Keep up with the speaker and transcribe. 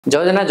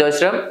जय जना जय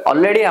श्रीराम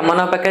ऑलरेडी आम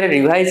पाखे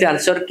रिवाइज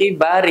आंसर की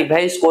बा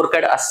रिवाइज स्कोर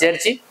कार्ड आसी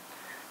सारी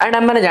एंड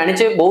आम मैंने जाने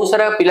बहुत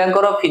सारा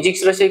पिलांकर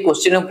फिजिक्स रे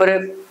क्वेश्चन ऊपर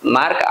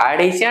mark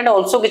add होइछि and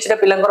also किछटा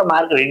पिलांकर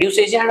mark reduce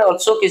होइछि and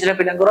also किछटा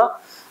पिलांकर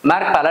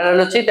mark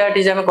parallel अछि दैट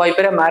इज हम कहि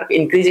पारे मार्क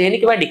इंक्रीज हेनी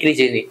कि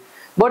डिक्रीज हेनी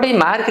बट ये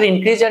मार्क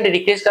इंक्रीज एंड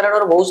डिक्रीज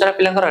कारण बहुत सारा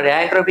पिलांकर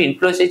रैंक रो भी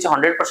इन्फ्लुएंस होइछि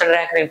 100%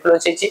 रैंक रे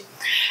इन्फ्लुएंस होइछि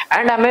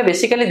एंड आमे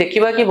बेसिकली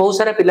देखिबा कि बहुत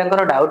सारा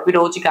पिलांकर डाउट भी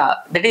रहउछि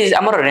दैट इज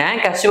हमर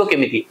रैंक आसीबो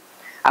केमिति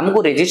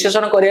हमको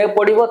रजिस्ट्रेशन करिया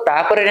पड़िबो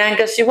तापर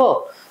रैंक आसीबो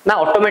ना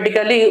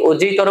ऑटोमेटिकली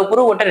ओजेई तरफ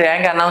रु गोटे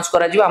रैंक अनाउंस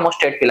करा जिवो हम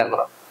स्टेट पिलांकर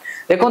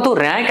देखंतु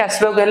रैंक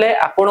आसीबो गेले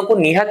आपन को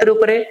निहात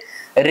रूप रे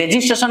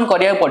रजिस्ट्रेशन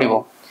करिया पड़िबो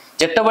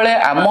जेतेबेले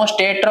आम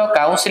स्टेट रो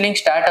काउंसलिंग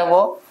स्टार्ट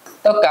हबो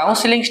तो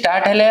काउंसलिंग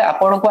स्टार्ट हेले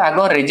आपन को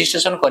आगो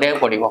रजिस्ट्रेशन करिया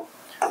पड़िबो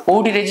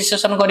कोठी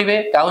रजिस्ट्रेशन करिवे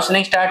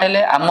काउंसलिंग स्टार्ट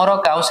हेले हमरो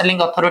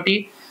काउंसलिंग अथॉरिटी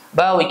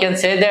बा we can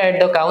say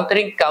that the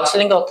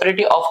counselling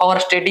authority of our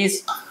state is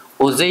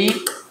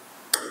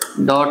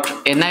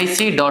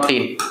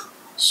ojei.nic.in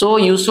so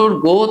you should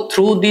go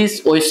through this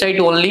website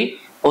only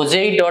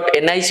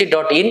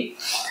ojei.nic.in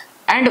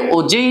and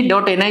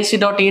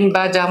ojei.nic.in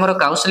बा जा हमर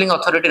काउंसलिंग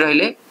अथॉरिटी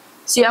रहले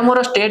सी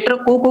हमर स्टेट रो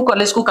को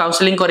कॉलेज को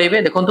काउंसलिंग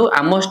करेबे देखंतु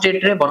आम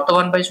स्टेट रे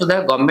वर्तमान पई सुधा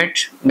गवर्नमेंट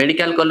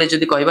मेडिकल कॉलेज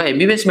जदी कहबा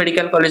एमबीबीएस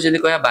मेडिकल कॉलेज जदी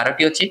कहबा 12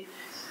 टी अछि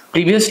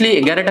प्रीवियसली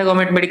 11 टा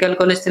गवर्नमेंट मेडिकल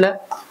कॉलेज थिला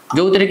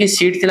जो तरे की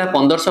सीट थिला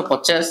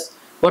 1550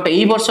 बट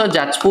एई वर्ष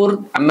जाजपुर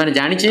हम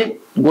जानि छे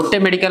गोटे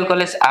मेडिकल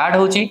कॉलेज ऐड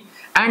होची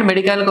एंड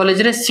मेडिकल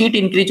कॉलेज रे सीट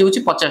इंक्रीज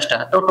होची 50 टा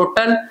तो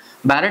टोटल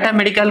 12 टा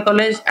मेडिकल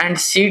कॉलेज एंड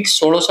सीट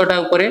 1600 टा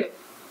ऊपर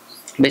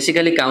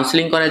बेसिकली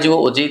काउंसलिंग करा जिवो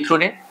ओजेई थ्रू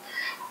रे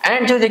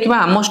एंड जो देखिबा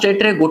हम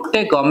स्टेट रे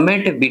गोटे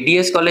गवर्नमेंट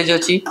बीडीएस कॉलेज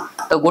अछि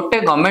तो गोटे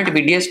गवर्नमेंट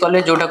बीडीएस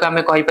कॉलेज जोटा को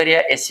हमें कहि परिया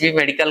एससीबी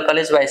मेडिकल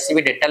कॉलेज बा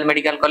एससीबी डेंटल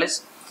मेडिकल कॉलेज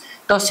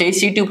तो सेही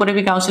सीट ऊपर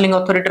भी काउंसलिंग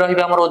अथॉरिटी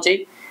रहबा हमर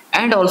ओजेई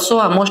एंड आल्सो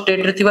हम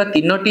स्टेट रे थिबा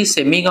तीनोटी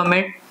सेमी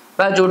गवर्नमेंट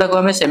बा जोटा को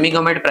हमें सेमी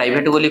गवर्नमेंट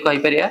प्राइवेट बोली कहि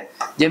परिया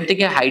जेमति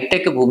के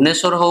हाईटेक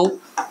भुवनेश्वर हो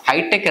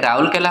हाईटेक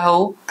राउरकेला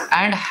हो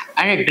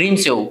एंड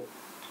ड्रीम्स हो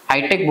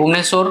hi tech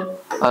Bhubaneswar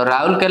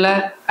Rourkela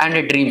and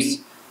dreams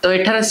तो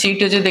एठार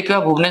सीट जे देखिबा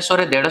भुवनेश्वर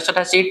रे 150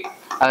 टा सीट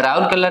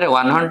राउरकेला रे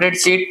 100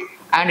 सीट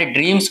एंड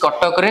ड्रीम्स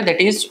कटक रे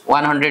दैट इज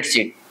 100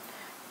 सीट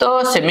तो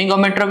सेमी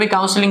गवर्नमेंट रो भी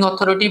काउंसलिंग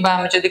अथॉरिटी बा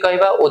हम जदी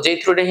कहबा ओजेई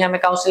थ्रू रे ही हमें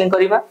काउंसलिंग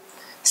करबा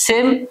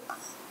सेम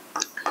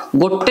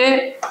गोटे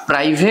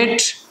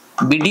प्राइवेट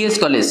बीडीएस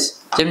कॉलेज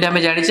जेमते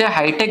हमें जानि छे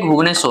hi tech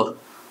Bhubaneswar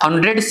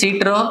 100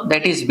 seat row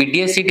that is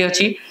BDS seat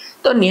अछि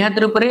तो निहात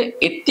रूप रे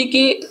एति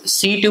की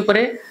सीट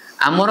ऊपरे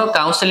हमरो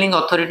काउंसलिंग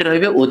अथॉरिटी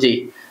रहबे ओजेई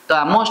तो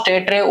आम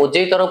स्टेट रे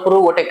ओजेई तरफ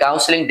रु गोटे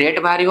काउंसलिंग डेट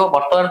बाहरिबो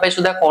वर्तमान पे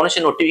सुधा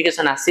कोनोसी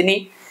नोटिफिकेशन आसीनी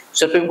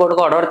सुप्रीम कोर्ट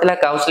को ऑर्डर थिला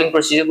काउंसलिंग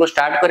प्रोसीजर को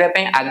स्टार्ट करिया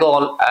पे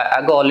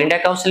आगो ऑल इंडिया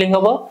काउंसलिंग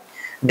हबो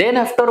then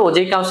after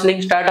OJEE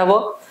counselling start हबो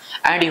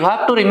and you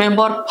have to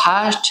remember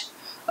first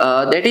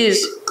that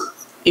is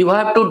you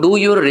have to do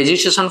your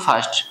registration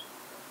first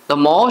the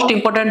most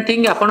important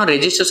thing आपण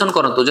registration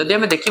करंतु जदी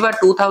हम देखिबा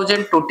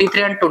 2023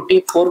 एंड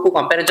 24 को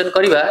कंपैरिजन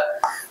करिबा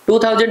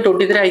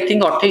 2023 आई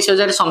थिंक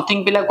 28000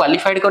 समथिंग पिला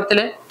क्वालिफाइड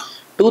करथिले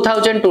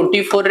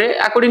 2024 रे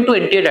according to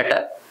NTA data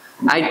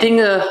I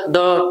think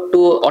the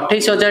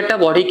 28000 टा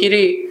बढ़ी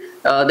किरी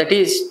दैट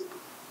इज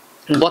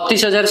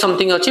 32000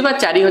 समथिंग अछि बा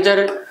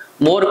 4000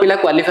 मोर पिला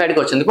क्वालिफाइड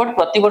करछन बट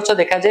प्रति वर्ष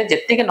देखा जाय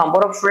जति के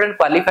नंबर ऑफ स्टूडेंट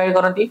क्वालिफाइड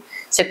करंती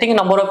सेति के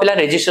नंबर ऑफ पिला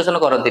रजिस्ट्रेशन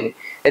करंती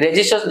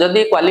रजिस्ट्रेशन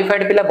जदी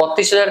क्वालिफाइड पिला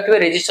 32000 थिबे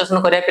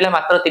रजिस्ट्रेशन करिया पिला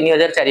मात्र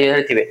 3000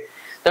 4000 थिबे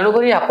तणु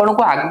करी आपन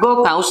को आगो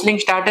काउंसलिंग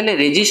स्टार्ट हेले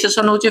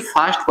रजिस्ट्रेशन होची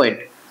फर्स्ट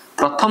पॉइंट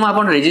प्रथम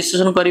आपन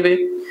रजिस्ट्रेशन करिवे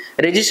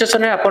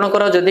रजिस्ट्रेशन रे आपन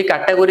को जदी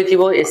कैटेगरी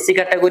थिबो एससी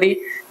कैटेगरी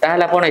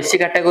ताहले आपन एससी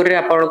कैटेगरी रे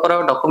आपन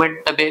को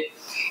डॉक्यूमेंट तबे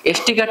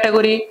एसटी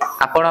कैटेगरी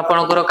आपन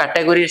आपन को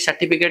कैटेगरी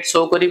सर्टिफिकेट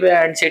शो करिवे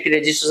एंड सेठी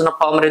रजिस्ट्रेशन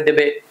फॉर्म रे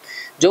देबे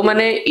जो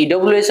माने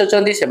ईडब्ल्यूएस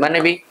अछंती से माने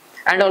भी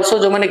एंड आल्सो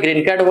जो माने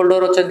green card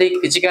holder अछंती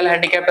physical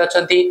handicapped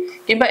अछंती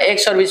किबा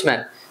ex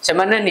serviceman से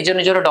माने निज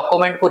निजर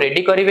डॉक्यूमेंट को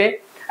रेडी करिवे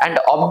एंड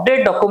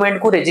अपडेट डॉक्यूमेंट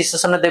को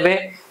रजिस्ट्रेशन देबे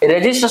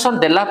रजिस्ट्रेशन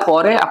देला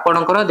परे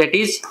आपनकर दैट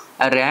इज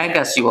रैंक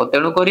आसीबो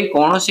तेनु करी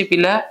कोनोसी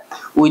पिला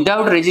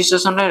विदाउट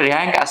रजिस्ट्रेशन रे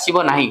रैंक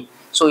आसीबो नाही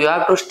so you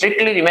have to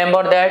strictly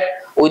remember that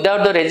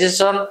without the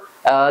registration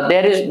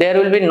there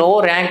will be no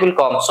rank will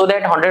come so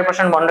that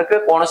 100% मन रखबे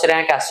कोनोसी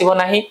रैंक आसीबो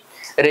नाही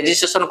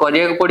रजिस्ट्रेशन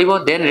करिया को पड़िबो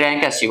देन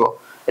रैंक आसीबो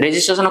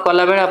रजिस्ट्रेशन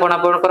कला बेले आपण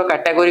आपनकर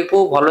कैटेगरी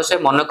को भलो से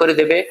मन करि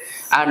देबे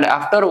and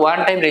after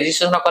one time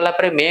registration कला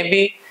परे मे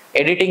बी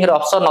एडिटिंग रे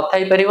ऑप्शन न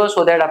थाई परिबो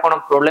सो दैट आपण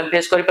प्रॉब्लम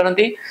फेस करि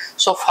परंती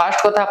सो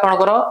फर्स्ट कथा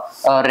आपनकर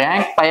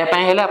रैंक पाया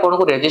पय हेले आपण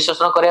को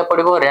रजिस्ट्रेशन करिया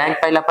पड़िबो रैंक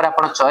पाइला परे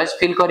आपण चॉइस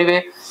फिल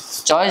करिवे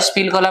चॉइस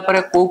फिल कला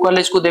परे को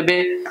कॉलेज को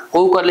देबे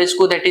को कॉलेज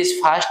को दैट इज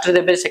फर्स्ट रे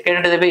देबे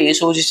सेकंड रे देबे ए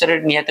सब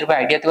विषय नियत रूप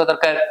आईडिया थिबा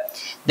दरकार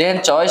देन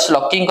चॉइस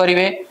लॉकिंग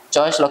करिवे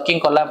चॉइस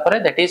लॉकिंग कला परे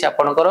दैट इज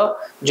आपनकर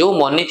जो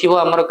मनी थिबो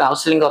हमर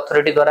काउंसलिंग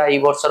अथॉरिटी द्वारा ई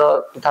वर्ष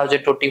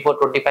 2024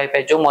 25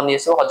 पे जो मनी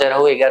से 1000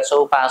 हो 1100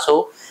 हो 500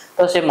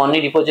 तो से मनी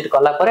डिपॉजिट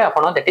कला परे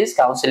आपण दैट इज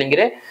काउंसलिंग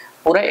रे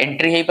पूरा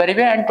एंट्री हे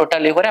परिबे एंड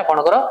टोटल ऊपर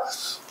आपनकर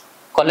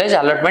कॉलेज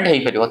अलॉटमेंट हे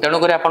परिबो तेनु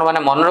करे आपण माने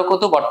मन रखो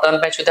तो वर्तमान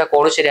पे सुधा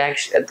कोनोसी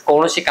रैंक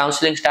कोनोसी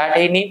काउंसलिंग स्टार्ट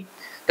हेनी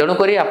तेणु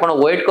करी आपण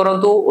वेट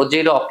करंतु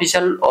ओजेई रो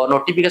ऑफिशियल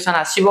नोटिफिकेशन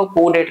आसीबो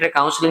को डेट रे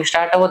काउंसलिंग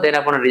स्टार्ट हो देन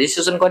आपण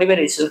रजिस्ट्रेशन करिवे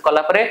रजिस्ट्रेशन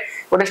कला परे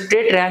गोटे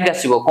स्टेट रैंक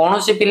आसीबो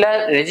कोनोसी पिला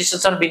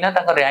रजिस्ट्रेशन बिना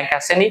ताका रैंक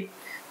आसेनी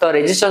तो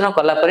रजिस्ट्रेशन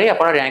कला परे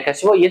आपण रैंक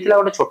आसीबो ये थिला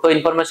गोटे छोटो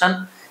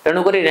इन्फॉर्मेशन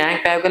तेणु करी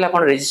रैंक पाए गेले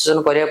आपण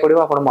रजिस्ट्रेशन करिया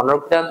पड़िबो आपण मन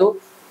रखितांतु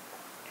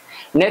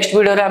नेक्स्ट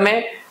वीडियो रे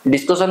हमें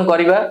डिस्कशन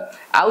करिबा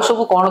आउ सब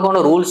कोन कोन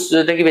रूल्स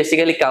जोते कि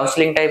बेसिकली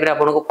काउंसलिंग टाइप रे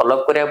आपन को फॉलो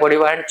अप करिया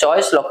पड़िबो एंड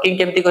चॉइस लॉकिंग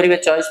केमती करिवे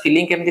चॉइस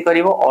फिलिंग केमती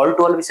करिवो ऑल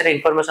टू ऑल विषय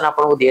इंफॉर्मेशन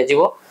आपन को दिया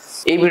जिवो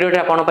ए वीडियो रे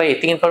आपन पय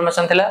एतिक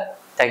इंफॉर्मेशन थिला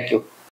थैंक यू।